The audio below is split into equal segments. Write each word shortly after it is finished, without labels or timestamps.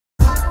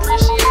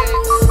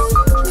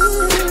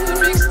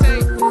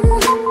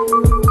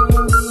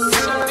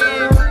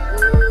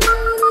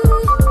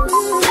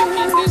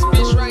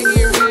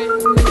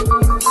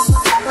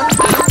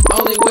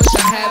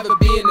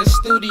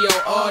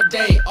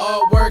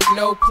work,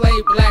 no play,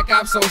 black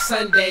ops on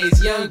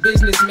Sundays. Young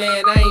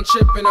businessman, I ain't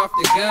tripping off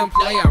the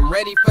gunplay. I'm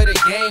ready for the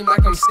game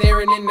like I'm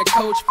staring in the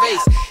coach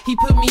face. He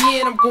put me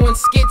in, I'm going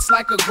skits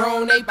like a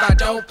grown ape. I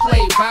don't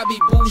play. Bobby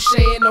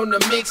Boucher on the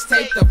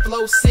mixtape, the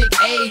flow sick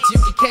age. You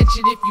can catch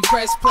it if you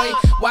press play.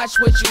 Watch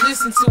what you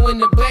listen to in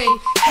the bay.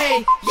 Hey,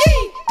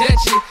 yee,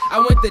 Dutchee. I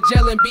went to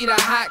jail and beat a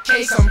hot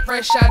case. I'm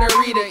fresh out of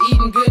Rita,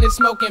 eating good and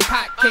smoking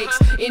pot cakes.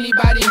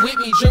 Anybody with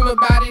me dream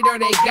about it or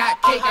they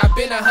got cake. I've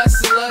been a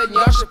hustler and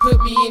y'all should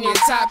put me in your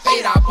top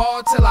 8. I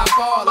ball till I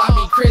fall. I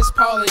be Chris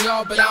Paul and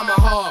y'all, but I'm a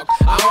hog.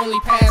 I only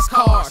pass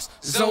cars.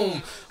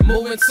 Zoom.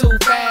 Moving too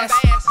fast,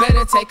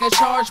 better take a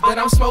charge. But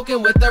I'm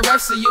smoking with the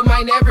rest, so you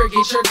might never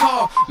get your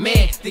call.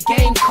 Man, the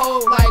game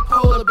cold like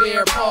polar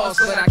bear paws,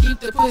 but I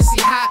keep the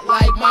pussy hot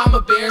like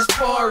mama bear's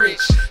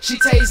porridge. She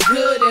tastes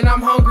good and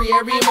I'm hungry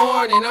every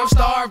morning. I'm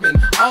starving,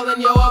 all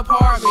in your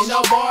apartment,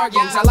 no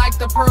bargains. I like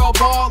the pearl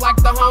ball like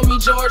the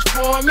homie George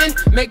Foreman.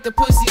 Make the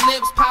pussy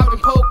lips pout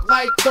and poke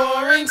like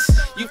thorns.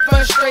 You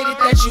frustrated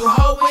that you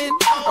hoeing,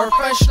 or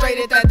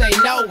frustrated that they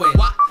knowin'?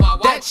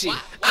 Dutchee,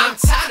 I'm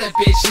tired of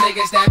bitch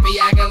niggas that be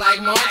acting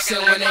like marks,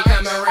 and when they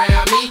come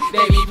around me,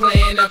 they be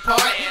playing the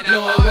part,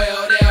 knowing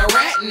well they'll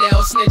rat and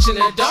they'll snitch in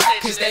the dark,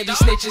 cause they be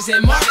snitches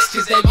and marks,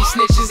 cause they be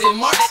snitches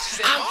and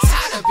marks. I'm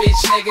tired of bitch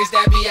niggas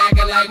that be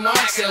acting like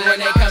marks, and when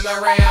they come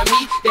around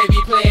me, they be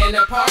playing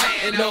the part,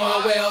 and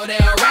knowing well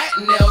they'll rat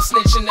and they'll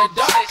snitch in the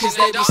dark, cause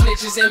they be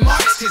snitches and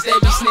marks, cause they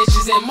be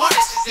snitches and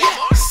marks. Yeah,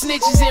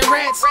 snitches and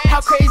rats,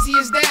 how crazy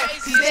is that?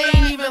 Cause they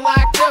ain't even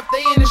locked up,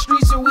 they in the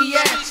streets where we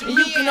at, and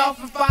you can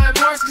often find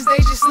marks, cause they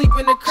just sleep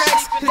in the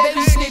cracks, cause they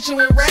be snitching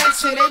with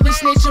rats, and they be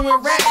snitching with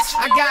rats.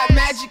 I got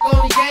magic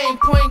on the game,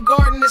 point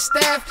guard and the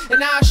staff,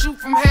 and I'll shoot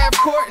from half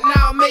court and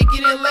I'll make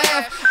it and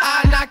laugh.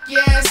 I'll knock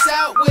your ass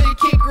out with a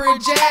kick or a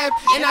jab,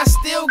 and I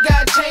still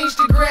got change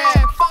to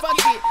grab. Fuck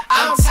it,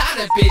 I'm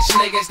tired of bitch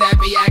niggas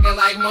that be acting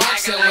like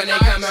marks, and when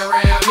they come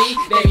around me,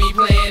 they be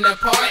playing the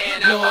part,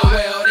 knowing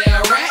well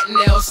they'll rat and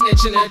they'll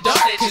snitch in the dark,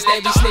 cause they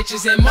be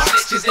snitches and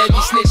marks, cause they be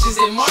snitches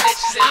and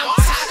marks. I'm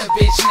tired of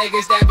bitch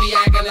niggas that be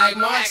acting like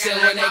marks, and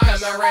when they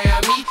come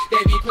around me,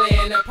 they be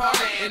playing the part,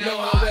 and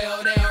knowing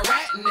well they'll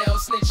rat and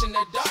they'll snitch in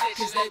the dark,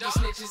 cause they be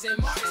snitches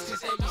and marks.